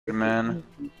man.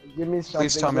 Give me something.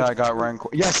 Please tell me I got rank.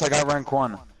 Yes, I got rank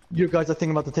 1. Yo, guys, I think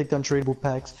I'm about to take the untradeable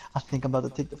packs. I think I'm about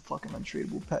to take the fucking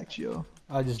untradeable packs, yo.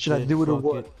 Should I do it or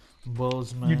what?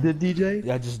 Bulls, man. You did, DJ?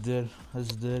 Yeah, I just did.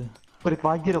 But if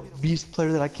I get a beast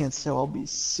player that I can't sell, I'll be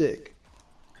sick.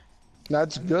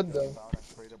 That's good though.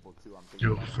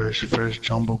 Yo, first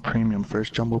jumbo premium,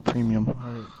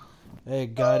 Right. Hey,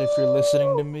 God, if you're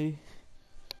listening to me.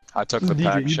 I took the DJ,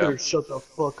 pack, you better show. shut the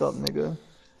fuck up, nigga.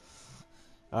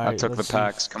 I took the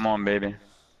packs. Come on, baby.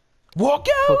 Walk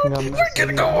out! We're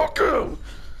gonna go walk out!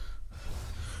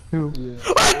 Who? Yeah.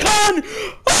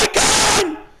 I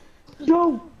can!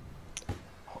 Yo!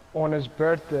 On his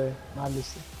birthday. Nah,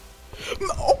 listen.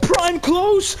 Oh, Prime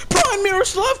Klose! Prime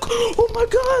Miroslav! Oh my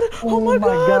god! Oh my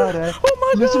god! Eh? Oh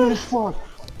my god! Listen to this fuck!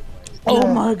 Oh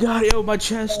my god, yo, my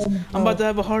chest. I'm about to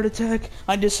have a heart attack.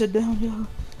 I just sit down, yo.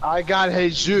 I got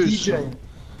Jesus.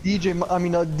 DJ, I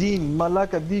mean, Dean,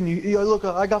 Malaka, Dean, yo, look,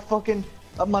 I got fucking,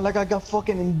 Malaka, I got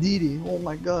fucking Ndidi. Oh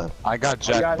my god. I got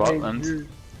Jack Butland.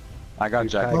 I got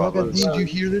Jack Malaka, Butland. Dean, did you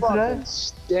hear this today?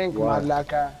 Stink,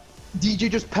 Malaka.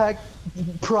 DJ just packed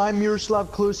Prime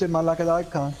Miroslav Klose and Malaka the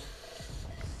icon.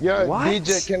 Yo, What?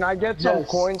 DJ, can I get some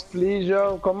coins, please,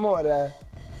 yo? Come on,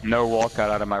 No walkout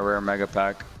out of my rare mega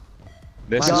pack.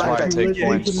 This God, is why I if you're take listening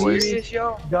points, to boys.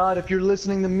 me, God, if you're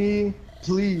listening to me,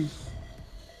 please.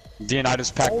 Dean, I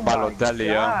just packed Balotelli,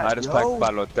 yo. I just packed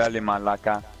Balotelli,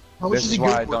 Malaka. This is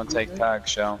why I don't take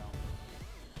packs, yo.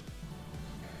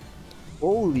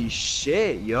 Holy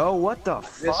shit, yo, what the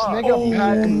fuck? This nigga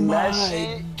packed my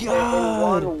Messi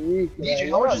God. in 1 week. DJ,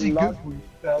 how much is he good for you,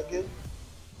 faggot?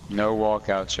 No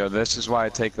walkout, yo. This is why I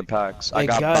take the packs. I Hey,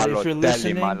 got God, if you're Balotelli,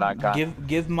 listening, Malaka.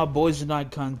 give my boys an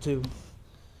icon too.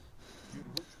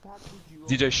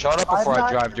 DJ, shut up before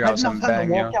I drive your house and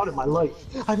bang you. I've not gotten a walkout in my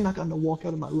life. I've not gotten a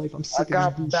walkout in my life. I'm I sick of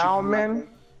got this bullshit.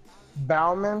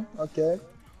 Bauman, okay.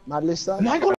 My lista. And I got